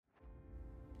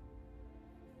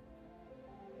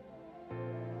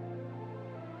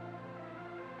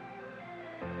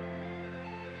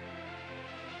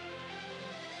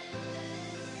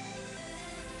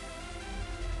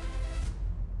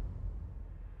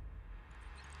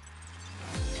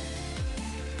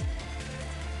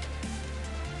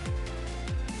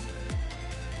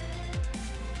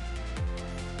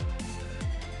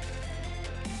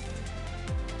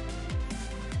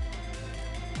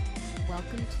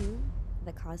to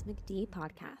the Cosmic D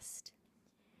podcast.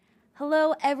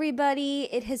 Hello, everybody.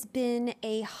 It has been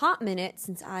a hot minute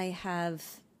since I have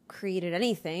created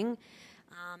anything.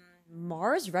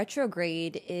 Mars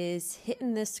retrograde is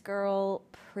hitting this girl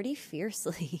pretty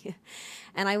fiercely.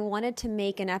 And I wanted to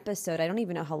make an episode. I don't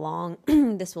even know how long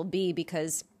this will be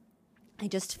because I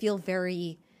just feel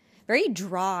very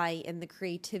dry in the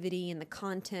creativity and the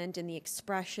content and the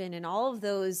expression and all of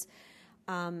those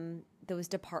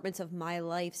departments of my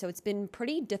life. So it's been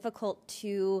pretty difficult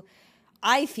to,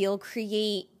 I feel,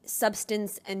 create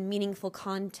substance and meaningful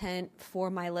content for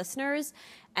my listeners.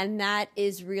 And that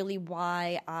is really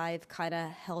why I've kind of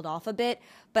held off a bit.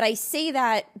 But I say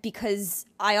that because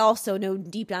I also know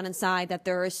deep down inside that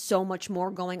there is so much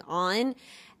more going on.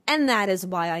 And that is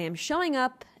why I am showing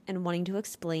up and wanting to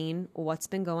explain what's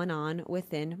been going on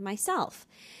within myself.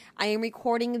 I am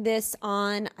recording this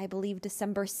on, I believe,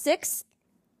 December 6th.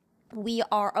 We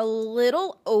are a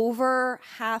little over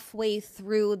halfway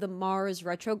through the Mars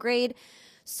retrograde.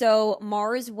 So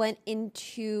Mars went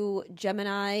into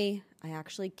Gemini. I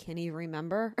actually can't even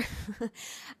remember.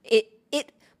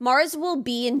 Mars will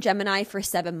be in Gemini for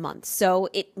 7 months. So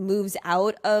it moves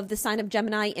out of the sign of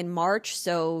Gemini in March.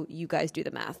 So you guys do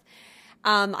the math.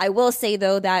 I will say,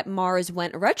 though, that Mars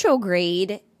went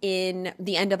retrograde in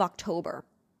the end of October.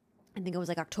 I think it was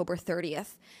like October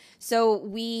 30th. So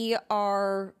we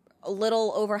are a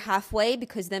little over halfway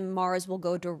because then Mars will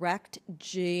go direct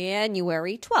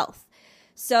January 12th.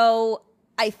 So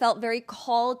I felt very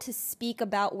called to speak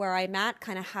about where I'm at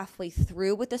kind of halfway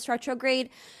through with this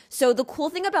retrograde. So the cool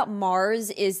thing about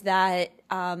Mars is that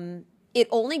it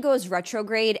only goes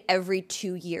retrograde every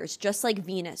 2 years, just like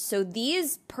Venus. So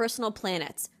these personal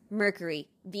planets, Mercury,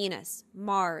 Venus,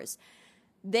 Mars,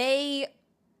 there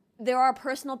are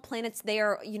personal planets. They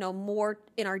are, more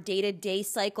in our day-to-day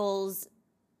cycles.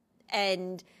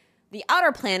 And the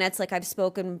outer planets, like I've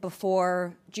spoken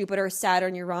before, Jupiter,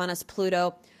 Saturn, Uranus,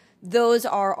 Pluto, those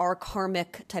are our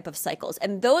karmic type of cycles.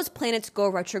 And those planets go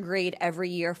retrograde every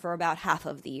year for about half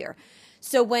of the year.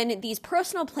 So when these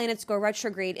personal planets go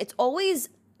retrograde, it's always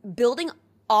building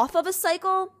off of a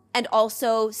cycle and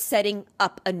also setting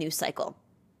up a new cycle.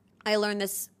 I learned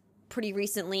this pretty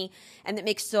recently, and it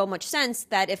makes so much sense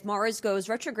that if Mars goes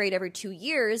retrograde every 2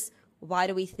 years, why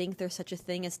do we think there's such a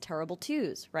thing as terrible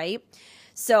twos, right?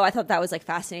 So I thought that was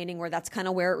fascinating, where that's kind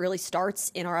of where it really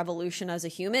starts in our evolution as a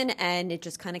human, and it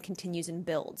just kind of continues and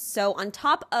builds. So on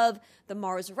top of the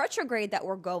Mars retrograde that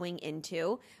we're going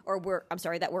into,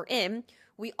 that we're in,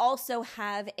 we also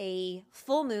have a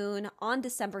full moon on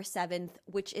December 7th,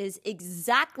 which is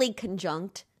exactly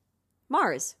conjunct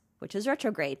Mars, which is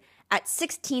retrograde, at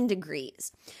 16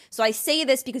 degrees. So I say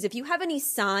this because if you have any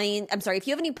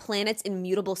planets in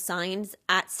mutable signs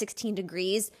at 16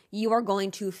 degrees, you are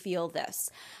going to feel this.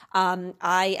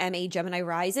 I am a Gemini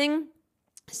rising,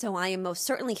 so I am most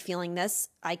certainly feeling this.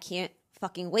 I can't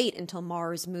fucking wait until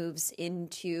Mars moves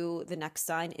into the next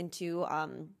sign, into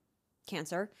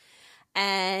Cancer.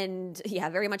 And yeah,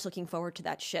 very much looking forward to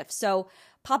that shift. So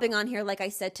popping on here, like I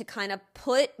said, to kind of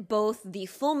put both the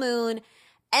full moon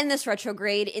and this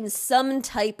retrograde in some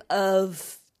type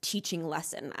of teaching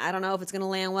lesson. I don't know if it's going to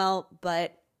land well,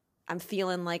 but I'm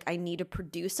feeling like I need to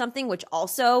produce something, which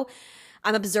also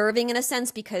I'm observing in a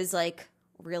sense because,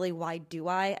 really, why do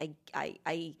I?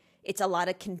 It's a lot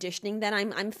of conditioning that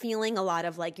I'm feeling, a lot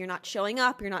of you're not showing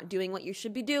up, you're not doing what you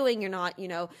should be doing, you're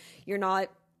not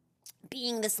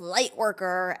being this light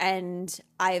worker. And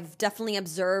I've definitely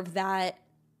observed that,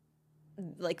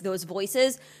 those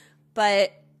voices,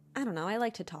 but I don't know. I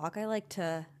like to talk. I like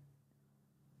to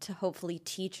hopefully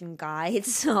teach and guide.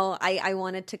 So I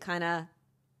wanted to kind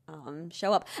of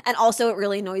show up. And also it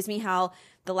really annoys me how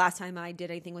the last time I did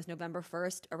anything was November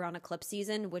 1st around eclipse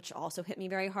season, which also hit me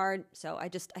very hard. So I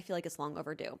feel like it's long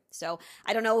overdue. So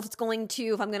I don't know if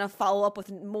I'm going to follow up with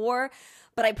more,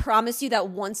 but I promise you that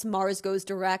once Mars goes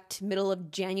direct middle of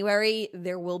January,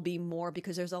 there will be more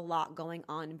because there's a lot going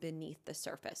on beneath the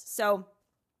surface. So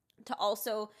to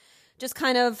also just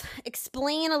kind of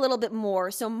explain a little bit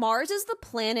more. So Mars is the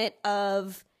planet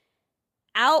of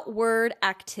outward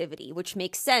activity, which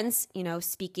makes sense,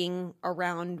 speaking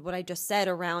around what I just said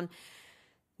around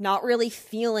not really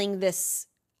feeling this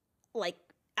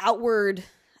outward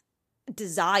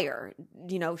desire.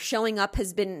 Showing up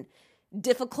has been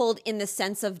difficult in the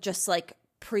sense of just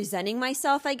presenting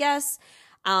myself, I guess.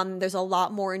 There's a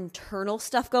lot more internal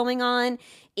stuff going on.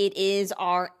 It is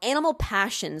our animal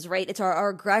passions, right? It's our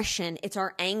aggression. It's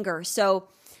our anger. So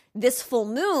this full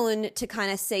moon, to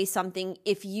kind of say something,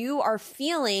 if you are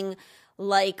feeling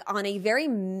on a very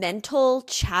mental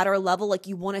chatter level,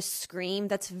 you want to scream,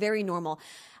 that's very normal.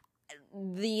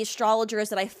 the astrologers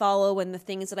that I follow and the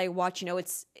things that I watch,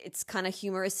 it's kind of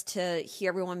humorous to hear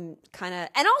everyone kind of,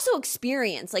 and also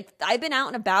experience. Like, I've been out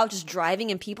and about just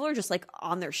driving and people are just like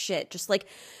on their shit. Just like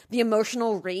the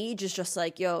emotional rage is just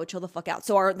like, yo, chill the fuck out.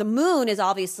 So the moon is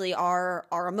obviously our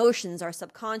emotions, our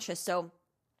subconscious. So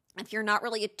if you're not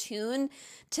really attuned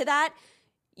to that,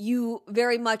 you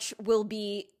very much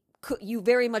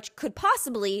could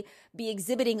possibly be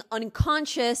exhibiting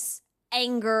unconscious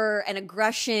anger and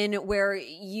aggression where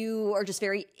you are just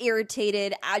very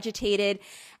irritated, agitated,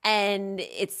 and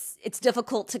it's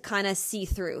difficult to kind of see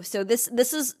through. So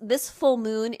this full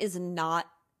moon is not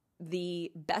the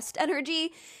best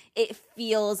energy. It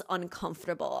feels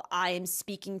uncomfortable. I am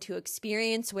speaking to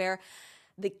experience where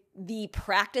the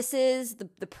practices,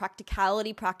 the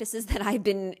practicality practices that I've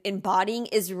been embodying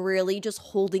is really just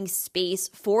holding space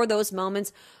for those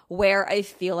moments where I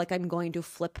feel like I'm going to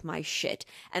flip my shit,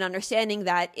 and understanding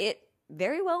that it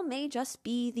very well may just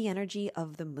be the energy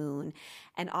of the moon.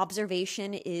 And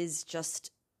observation is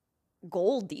just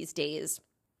gold these days.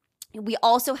 We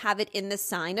also have it in the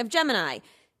sign of Gemini.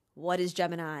 What is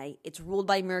Gemini? It's ruled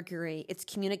by Mercury. It's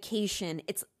communication.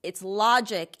 It's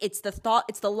logic. It's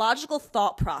the logical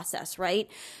thought process,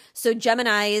 right? So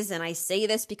Geminis, and I say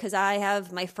this because I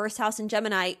have my first house in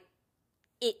Gemini,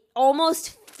 it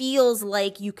almost feels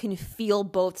like you can feel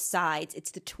both sides.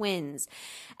 It's the twins.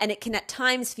 And it can at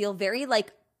times feel very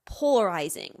like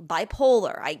polarizing,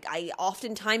 bipolar. I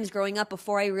oftentimes growing up,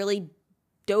 before I really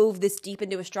dove this deep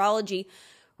into astrology,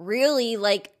 really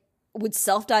like would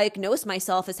self-diagnose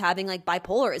myself as having like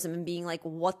bipolarism and being like,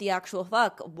 what the actual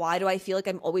fuck? Why do I feel like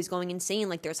I'm always going insane?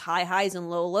 Like there's high highs and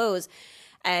low lows.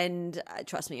 And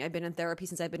trust me, I've been in therapy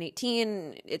since I've been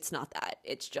 18. It's not that.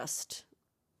 It's just,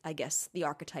 I guess, the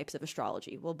archetypes of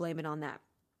astrology. We'll blame it on that.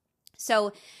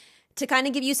 So to kind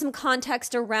of give you some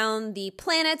context around the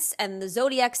planets and the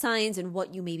zodiac signs and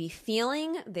what you may be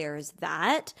feeling, there's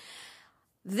that.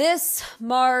 This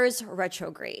Mars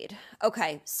retrograde.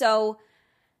 Okay, so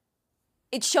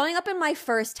it's showing up in my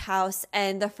first house,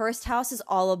 and the first house is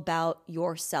all about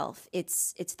yourself.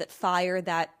 It's that fire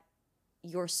that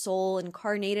your soul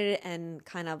incarnated and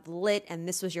kind of lit, and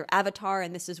this was your avatar,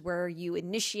 and this is where you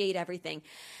initiate everything.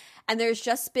 And there's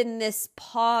just been this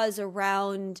pause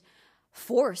around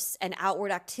force and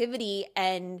outward activity,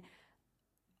 and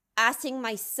asking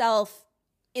myself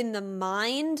in the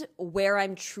mind where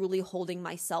I'm truly holding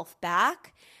myself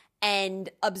back, and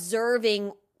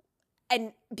observing.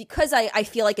 And because I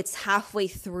feel like it's halfway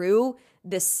through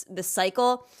this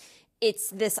cycle, it's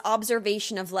this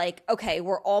observation of like, okay,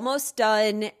 we're almost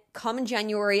done. Come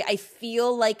January, I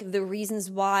feel like the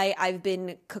reasons why I've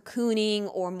been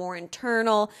cocooning or more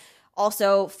internal.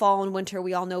 Also, fall and winter,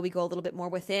 we all know we go a little bit more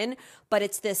within. But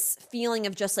it's this feeling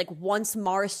of just like once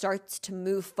Mars starts to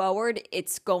move forward,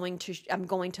 I'm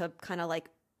going to kind of like,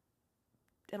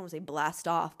 I don't want to say blast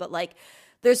off, but like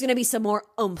there's going to be some more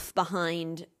oomph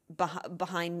behind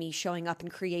me showing up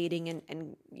and creating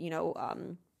and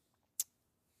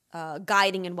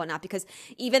guiding and whatnot. Because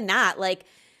even that, like,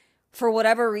 for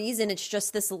whatever reason, it's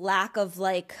just this lack of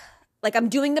like I'm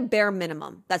doing the bare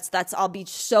minimum. That's I'll be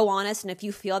so honest. And if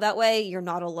you feel that way, you're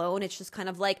not alone. It's just kind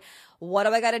of like, what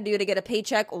do I got to do to get a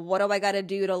paycheck? What do I got to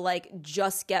do to like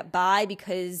just get by?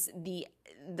 Because the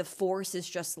force is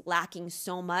just lacking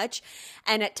so much.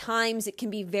 And at times it can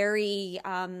be very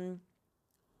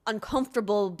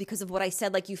uncomfortable because of what I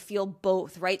said. Like, you feel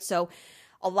both, right? So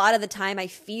a lot of the time I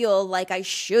feel like I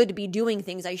should be doing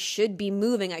things. I should be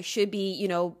moving. I should be,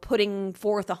 putting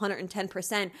forth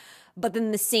 110%. But then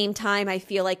at the same time, I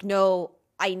feel like, no,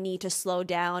 I need to slow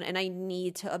down and I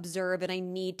need to observe and I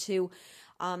need to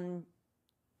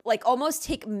almost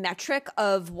take metric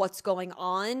of what's going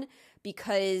on,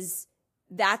 because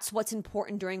that's what's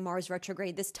important during Mars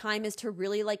retrograde. This time is to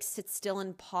really like sit still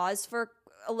and pause for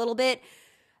a little bit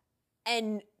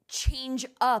and change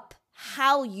up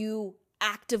how you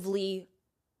actively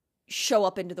show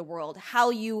up into the world,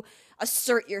 how you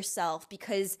assert yourself,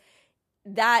 because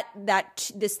the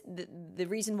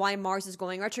reason why Mars is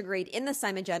going retrograde in the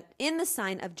sign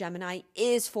of Gemini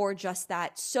is for just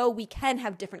that. So we can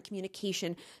have different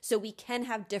communication, so we can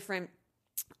have different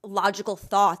logical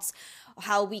thoughts,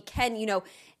 how we can,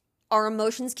 our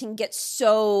emotions can get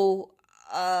so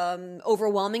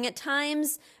overwhelming at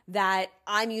times that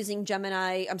I'm using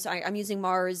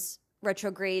Mars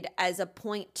retrograde as a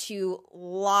point to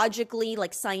logically,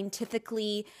 like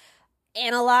scientifically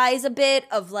analyze a bit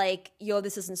of like, yo,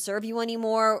 this doesn't serve you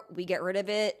anymore. We get rid of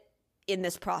it in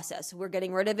this process. We're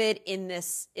getting rid of it in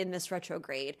this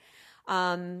retrograde.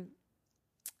 Mars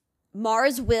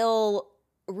will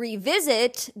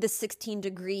revisit the 16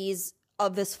 degrees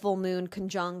of this full moon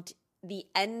conjunct the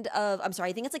end of, I'm sorry,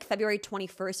 I think it's like February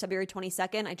 21st, February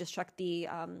 22nd. I just checked the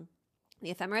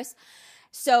ephemeris.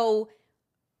 So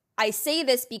I say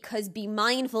this because be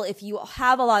mindful if you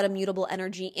have a lot of mutable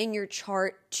energy in your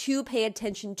chart to pay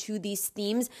attention to these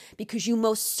themes, because you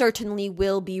most certainly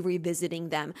will be revisiting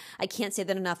them. I can't say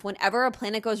that enough. Whenever a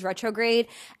planet goes retrograde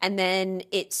and then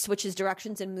it switches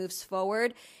directions and moves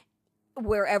forward,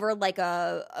 wherever like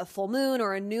a full moon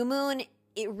or a new moon,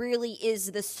 it really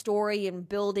is the story and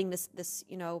building this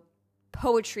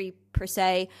poetry per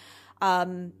se,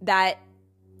 that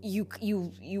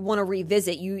you want to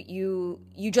revisit.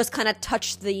 You just kind of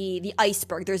touch the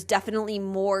iceberg. There's definitely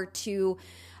more to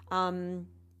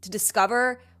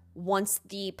discover once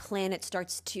the planet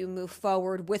starts to move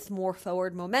forward with more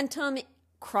forward momentum,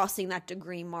 crossing that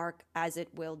degree mark as it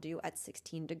will do at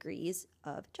 16 degrees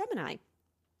of Gemini.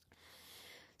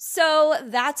 So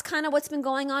that's kind of what's been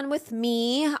going on with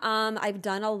me. I've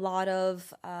done a lot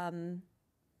of,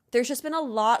 there's just been a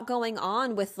lot going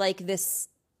on with like this.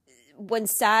 When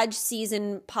Sag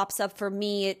season pops up for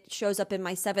me, it shows up in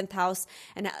my 7th house.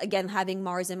 And again, having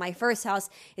Mars in my 1st house,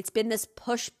 it's been this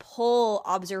push-pull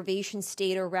observation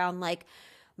state around like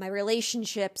my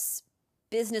relationships,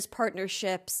 business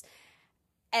partnerships,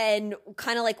 and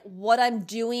kind of like what I'm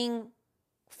doing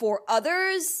for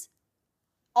others.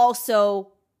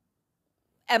 Also,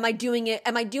 am I doing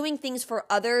things for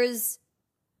others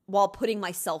while putting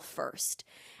myself first?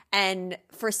 And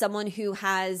for someone who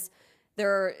has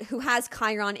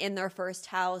Chiron in their 1st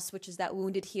house, which is that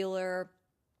wounded healer,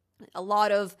 a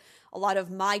lot of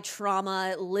my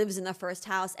trauma lives in the 1st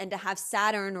house, and to have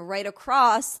Saturn right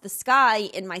across the sky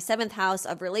in my 7th house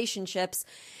of relationships,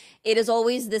 it is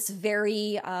always this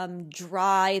very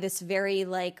dry, this very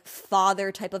like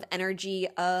father type of energy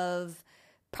of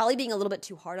probably being a little bit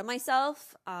too hard on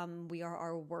myself. We are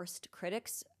our worst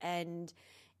critics, and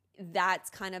that's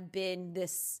kind of been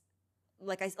this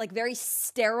like very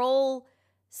sterile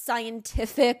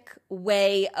scientific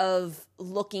way of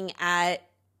looking at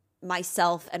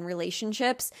myself and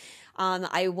relationships.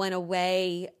 I went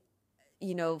away,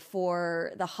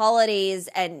 for the holidays,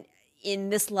 and in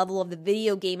this level of the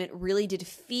video game, it really did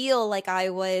feel like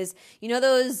I was,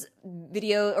 those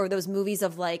video or those movies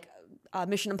of like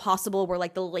Mission Impossible where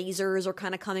like the lasers are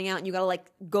kind of coming out and you got to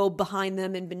like go behind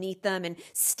them and beneath them and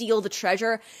steal the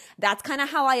treasure. That's kind of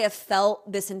how I have felt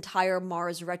this entire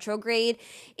Mars retrograde.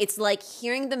 It's like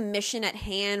hearing the mission at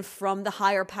hand from the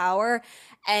higher power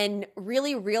and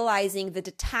really realizing the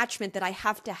detachment that I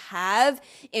have to have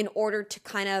in order to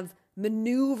kind of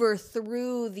maneuver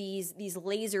through these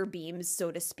laser beams,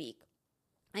 so to speak.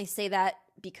 I say that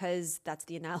because that's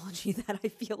the analogy that I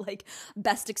feel like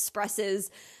best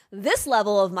expresses this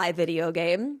level of my video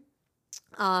game.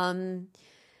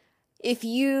 If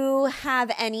you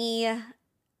have any,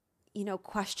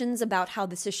 questions about how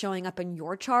this is showing up in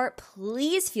your chart,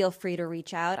 please feel free to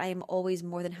reach out. I am always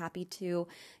more than happy to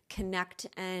connect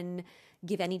and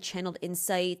give any channeled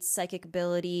insights, psychic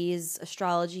abilities,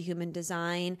 astrology, human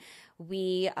design.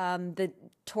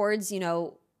 Towards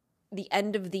the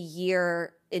end of the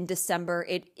year in December,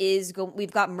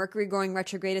 we've got Mercury going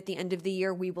retrograde at the end of the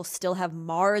year. We will still have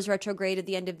Mars retrograde at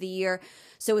the end of the year.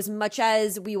 So as much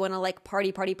as we want to like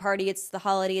party, it's the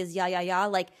holidays,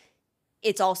 like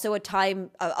it's also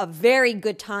a very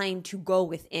good time to go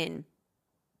within.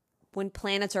 When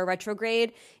planets are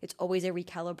retrograde, it's always a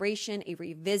recalibration, a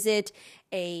revisit,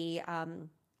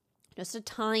 just a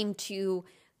time to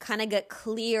kind of get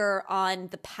clear on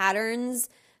the patterns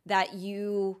that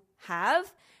you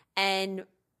have, and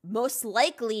most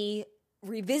likely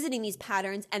revisiting these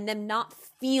patterns and them not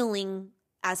feeling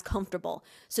as comfortable,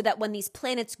 so that when these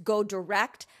planets go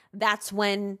direct, that's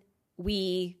when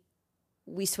we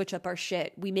switch up our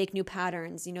shit. We make new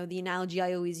patterns. The analogy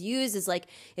I always use is like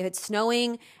if it's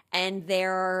snowing and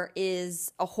there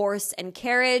is a horse and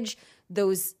carriage,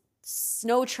 those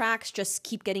snow tracks just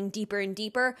keep getting deeper and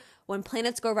deeper. When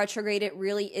planets go retrograde, it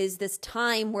really is this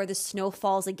time where the snow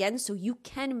falls again, so you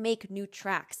can make new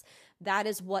tracks. That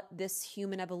is what this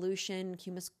human evolution,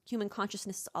 human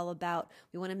consciousness is all about.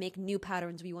 We want to make new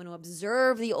patterns. We want to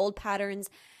observe the old patterns,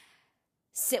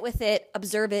 sit with it,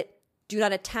 observe it, do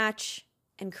not attach,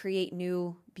 and create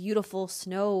new, beautiful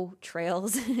snow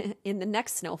trails in the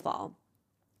next snowfall.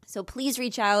 So please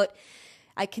reach out.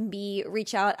 I can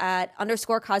reach out at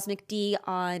 _CosmicD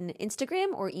on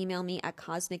Instagram, or email me at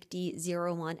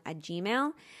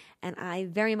cosmicd01@gmail.com. And I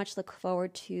very much look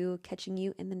forward to catching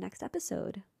you in the next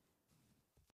episode.